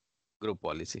this group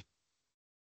policy.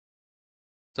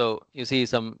 So you see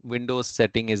some Windows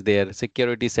setting is there,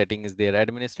 security setting is there,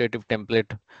 administrative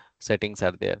template settings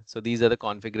are there. So these are the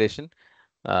configuration,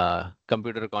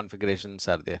 computer configurations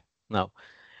are there. Now,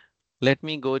 let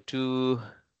me go to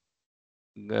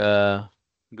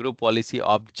group policy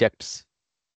objects.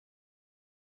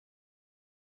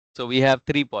 So we have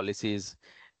three policies.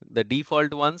 The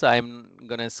default ones, I'm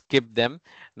gonna skip them.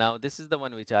 Now this is the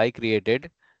one which I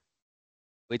created,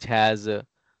 which has,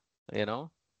 you know,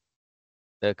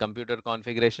 the computer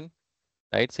configuration,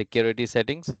 right? Security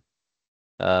settings,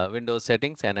 Windows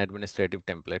settings, and administrative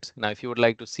templates. Now, if you would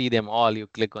like to see them all, you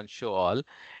click on show all,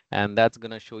 and that's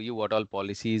gonna show you what all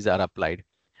policies are applied.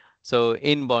 So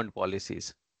inbound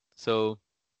policies. So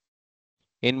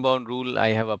inbound rule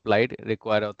I have applied,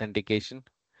 require authentication.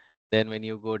 Then when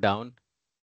you go down,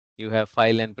 you have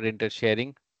file and printer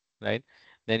sharing, right?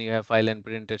 Then you have file and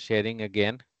printer sharing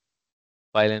again,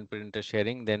 file and printer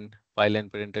sharing, then file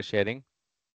and printer sharing.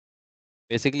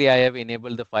 Basically, I have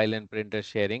enabled the file and printer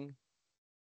sharing.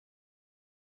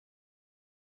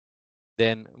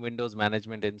 Then Windows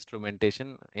management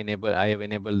instrumentation, I have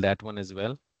enabled that one as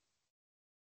well.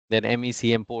 Then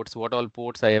MECM ports, what all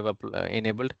ports I have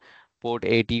enabled? Port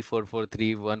 80,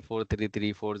 443,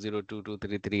 1433, 4022,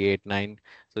 3389.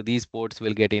 So these ports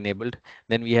will get enabled.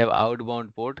 Then we have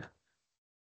outbound port,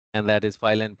 and that is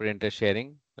file and printer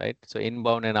sharing, right? So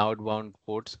inbound and outbound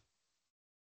ports.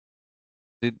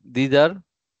 These are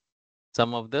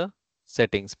some of the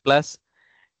settings. Plus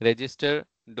register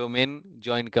domain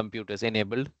join computers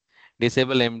enabled,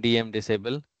 disable MDM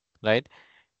disable, right?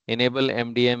 Enable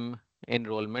MDM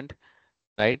enrollment,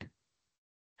 right?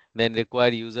 Then require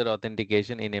user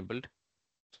authentication enabled.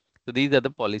 So these are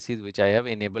the policies which I have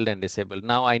enabled and disabled.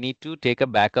 Now I need to take a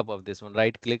backup of this one.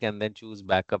 Right click and then choose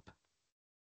backup.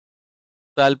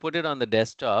 So I'll put it on the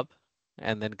desktop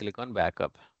and then click on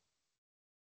backup.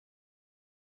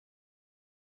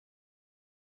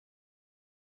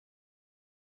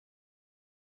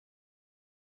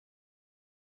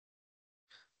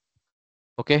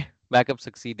 Okay, backup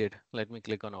succeeded. Let me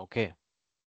click on OK.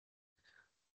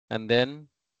 And then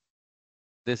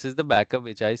this is the backup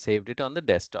which I saved it on the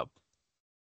desktop.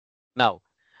 Now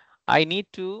I need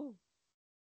to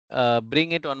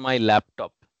bring it on my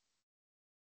laptop.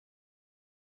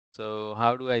 So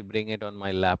how do I bring it on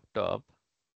my laptop?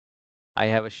 I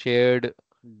have a shared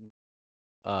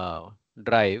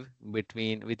drive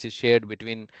which is shared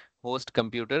between host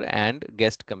computer and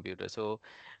guest computer. So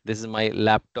this is my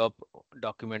laptop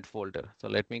document folder. So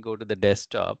let me go to the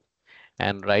desktop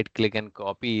and right click and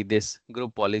copy this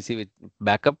group policy with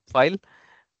backup file.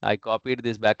 I copied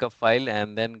this backup file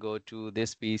and then go to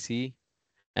this PC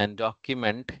and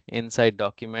document. Inside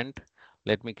document,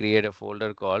 let me create a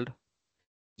folder called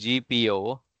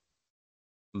GPO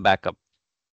backup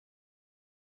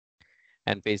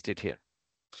and paste it here.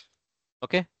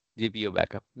 Okay, GPO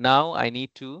backup. Now I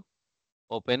need to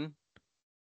open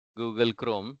Google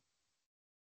Chrome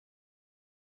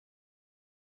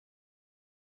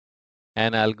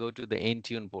and I'll go to the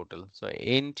Intune portal. So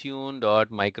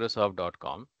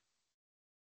intune.microsoft.com.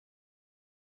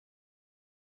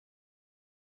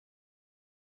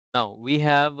 Now we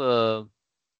have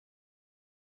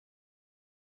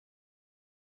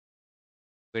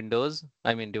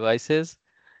devices.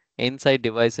 Inside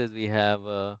devices, we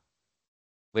have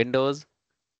Windows.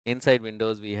 Inside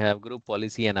Windows, we have group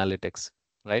policy analytics,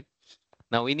 right?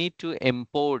 Now we need to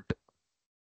import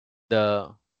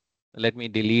let me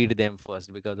delete them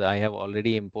first because I have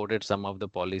already imported some of the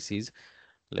policies.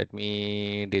 Let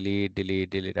me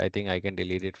delete. I think I can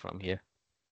delete it from here.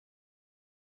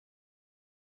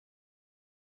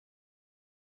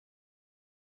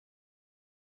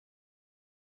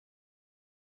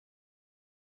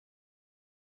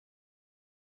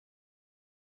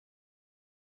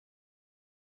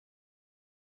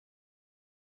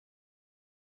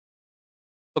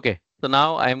 Okay, so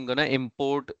now I'm gonna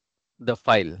import the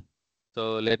file.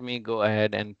 So let me go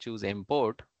ahead and choose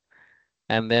import,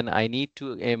 and then I need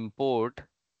to import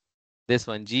this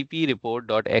one gp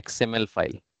report.xml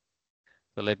file.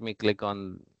 So let me click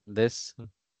on this,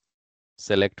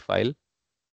 select file,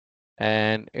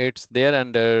 and it's there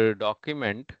under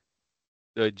document,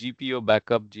 the GPO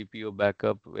backup.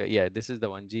 Yeah, this is the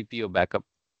one, GPO backup.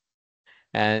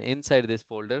 And inside this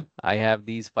folder, I have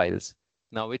these files.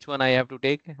 Now, which one I have to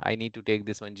take? I need to take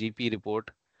this one, gp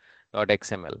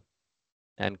report.xml,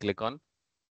 and click on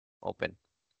open,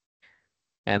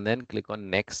 and then click on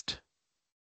next,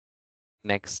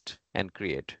 and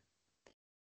create.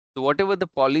 So whatever the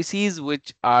policies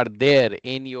which are there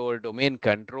in your domain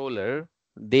controller,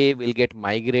 they will get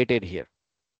migrated here.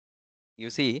 You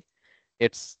see,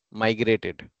 it's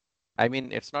migrated. I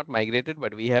mean, it's not migrated,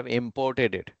 but we have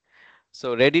imported it.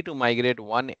 So ready to migrate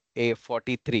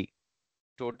 1A43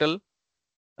 total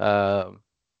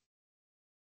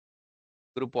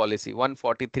group policy.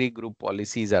 143 group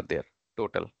policies are there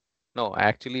total. No,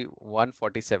 actually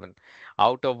 147.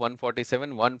 Out of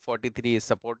 147, 143 is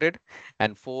supported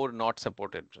and 4 not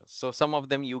supported. So some of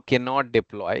them you cannot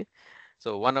deploy.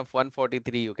 So one of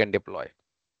 143 you can deploy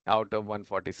out of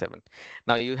 147.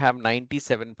 Now you have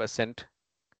 97%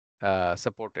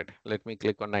 supported. Let me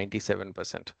click on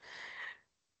 97%.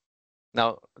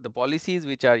 Now the policies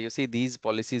which are, you see, these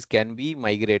policies can be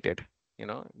migrated,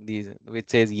 these which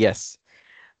says yes.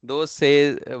 Those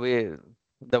say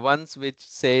the ones which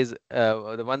say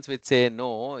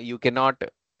no, you cannot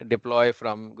deploy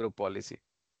from group policy.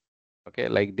 Okay,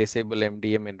 like disable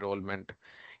MDM enrollment,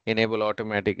 enable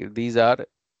automatic. These are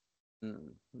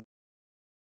mm,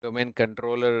 domain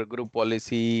controller group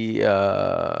policy,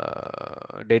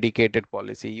 dedicated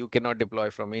policy. You cannot deploy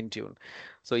from Intune,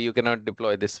 so you cannot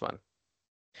deploy this one.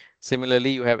 Similarly,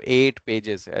 you have 8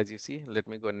 pages, as you see. Let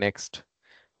me go next.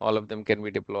 All of them can be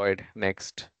deployed.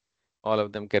 Next. All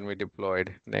of them can be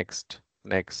deployed. Next,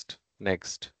 next,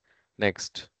 next,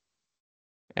 next,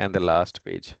 and the last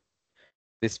page.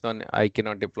 This one, I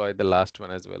cannot deploy the last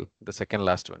one as well. The second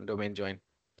last one, domain join.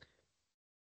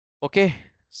 Okay,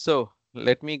 so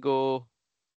let me go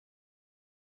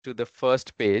to the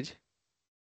first page.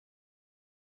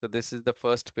 So this is the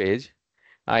first page.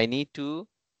 I need to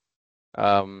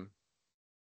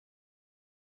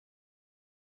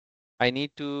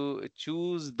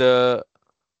choose the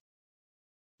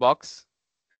box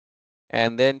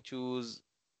and then choose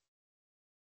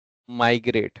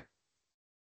migrate.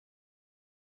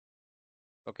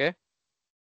 Okay.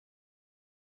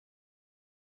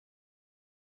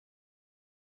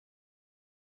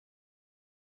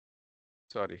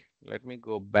 Sorry, let me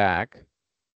go back.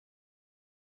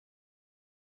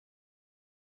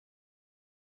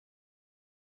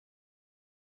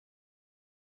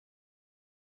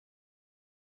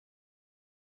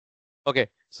 Okay,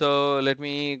 so let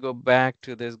me go back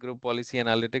to this group policy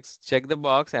analytics, check the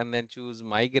box and then choose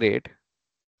migrate.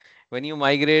 When you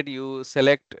migrate, you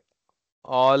select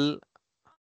all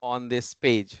on this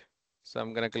page. So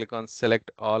I'm going to click on select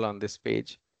all on this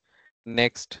page.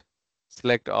 Next,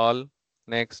 select all,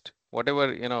 next,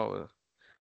 whatever,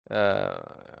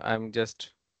 I'm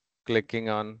just clicking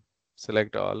on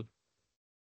select all.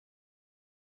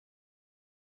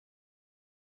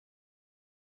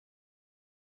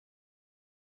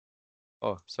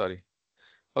 Oh, sorry.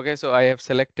 Okay, so I have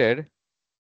selected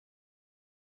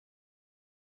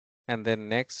and then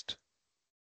next,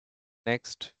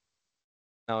 next.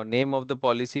 Now name of the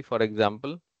policy, for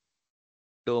example,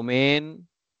 domain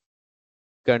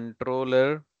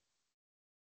controller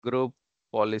group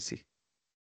policy.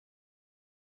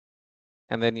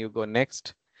 And then you go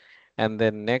next, and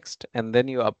then next, and then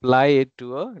you apply it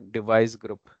to a device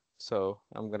group. So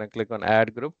I'm going to click on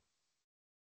add group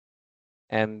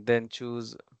and then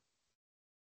choose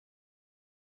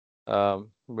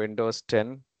Windows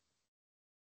 10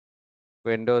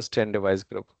 device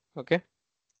group. Okay.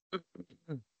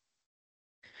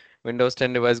 Windows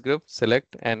 10 device group,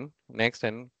 select and next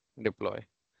and deploy.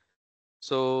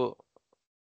 So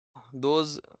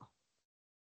those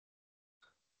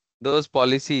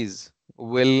policies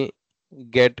will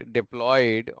get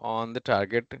deployed on the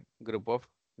target group of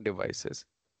devices.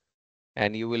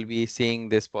 And you will be seeing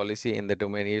this policy in the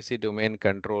domain. You see domain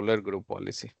controller group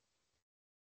policy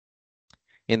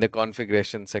in the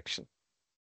configuration section.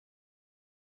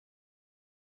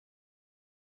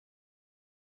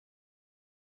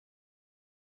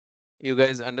 You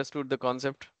guys understood the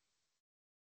concept?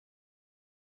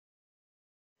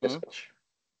 Yes, Hmm? Kash.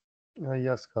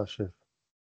 Yes, Kashif.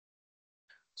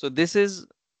 So this is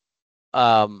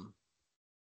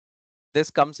this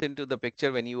comes into the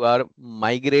picture when you are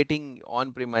migrating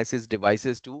on-premises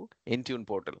devices to Intune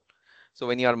portal. So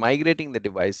when you are migrating the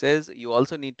devices, you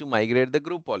also need to migrate the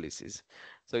group policies.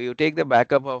 So you take the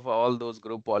backup of all those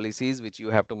group policies which you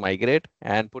have to migrate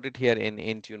and put it here in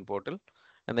Intune portal,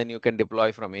 and then you can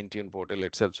deploy from Intune portal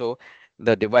itself. So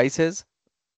the devices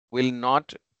will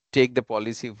not take the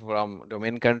policy from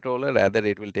domain controller, rather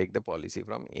it will take the policy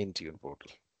from Intune portal.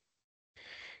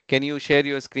 Can you share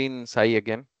your screen, Sai,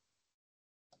 again?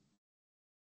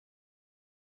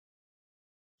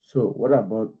 So what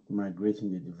about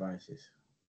migrating the devices?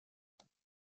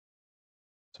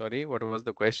 Sorry, what was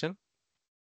the question?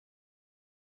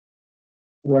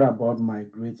 What about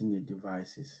migrating the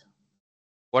devices?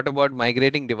 What about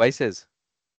migrating devices?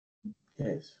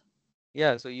 Yes.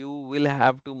 Yeah, so you will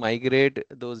have to migrate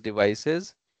those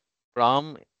devices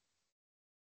from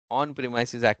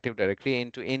on-premises Active Directory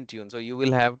into Intune. So you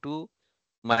will have to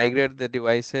migrate the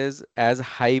devices as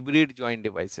hybrid joint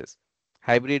devices.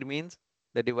 Hybrid means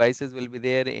the devices will be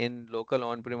there in local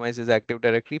on-premises Active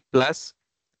Directory plus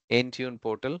Intune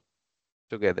portal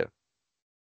together.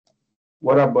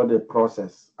 What about the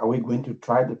process? Are we going to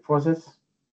try the process?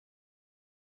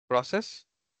 Process?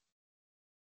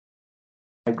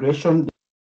 Migration,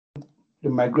 the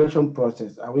migration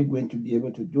process, are we going to be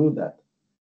able to do that?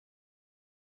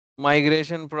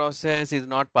 Migration process is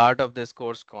not part of this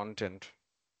course content.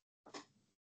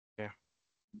 Yeah.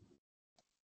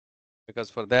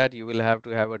 Because for that you will have to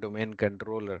have a domain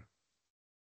controller.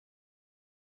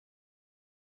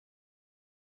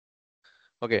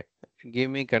 Okay,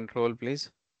 give me control,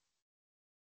 please.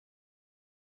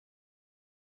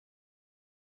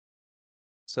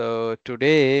 So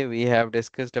today we have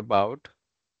discussed about,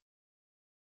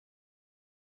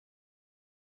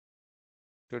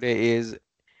 today is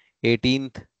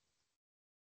 18th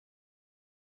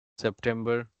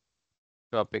September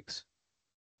topics.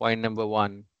 Point number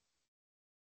 1,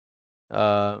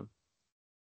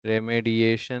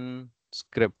 remediation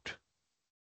script.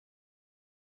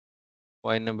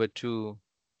 Point number 2,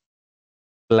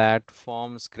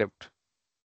 platform script.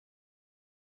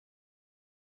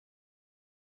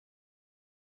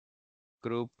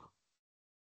 Group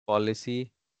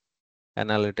policy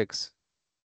analytics.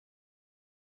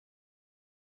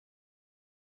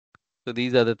 So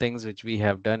these are the things which we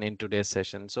have done in today's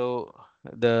session. So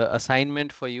the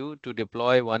assignment for you to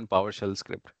deploy one PowerShell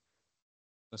script.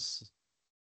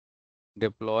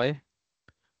 Deploy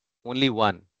only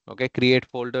one. Okay, create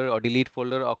folder or delete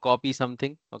folder or copy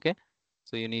something. Okay,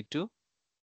 so you need to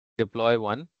deploy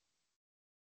one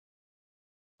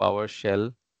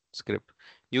PowerShell script.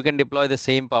 You can deploy the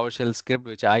same PowerShell script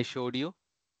which I showed you.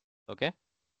 Okay,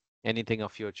 anything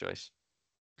of your choice.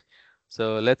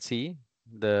 So let's see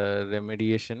the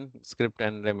remediation script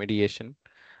and remediation.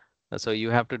 So you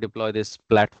have to deploy this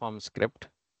platform script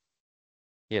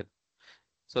here.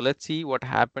 So let's see what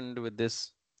happened with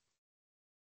this.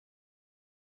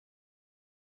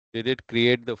 Did it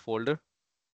create the folder?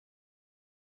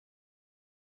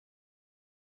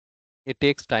 It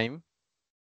takes time.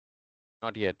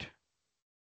 Not yet.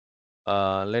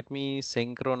 Let me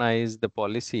synchronize the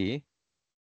policy.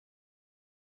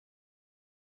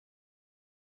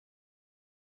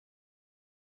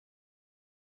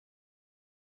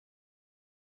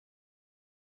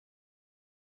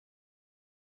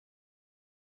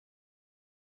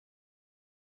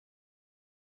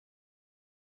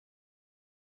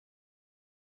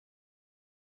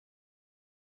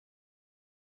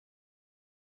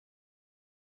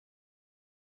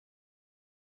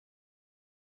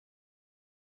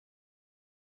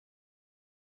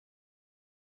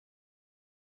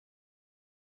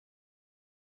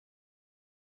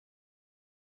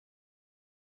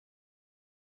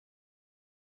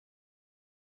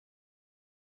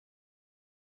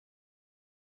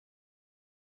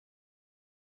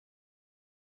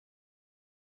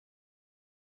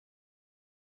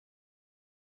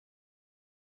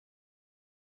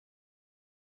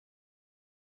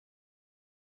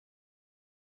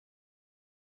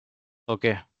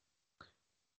 Okay.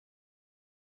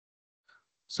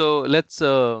 So let's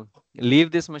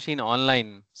leave this machine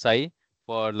online, Sai,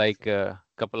 for like a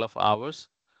couple of hours.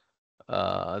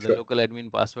 The Sure. local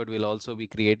admin password will also be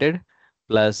created.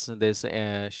 Plus this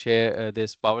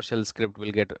this PowerShell script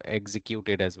will get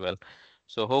executed as well.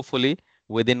 So hopefully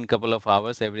within a couple of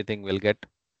hours, everything will get,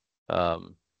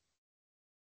 um,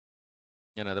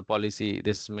 the policy,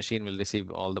 this machine will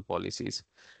receive all the policies.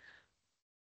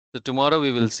 So tomorrow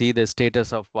we will see the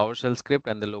status of PowerShell script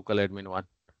and the local admin one.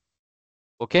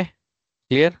 Okay,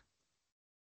 clear?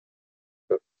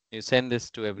 You send this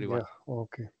to everyone. Yeah,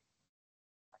 okay.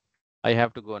 I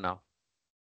have to go now.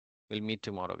 We'll meet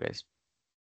tomorrow, guys.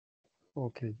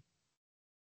 Okay.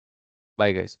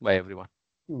 Bye, guys. Bye, everyone.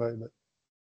 Bye bye.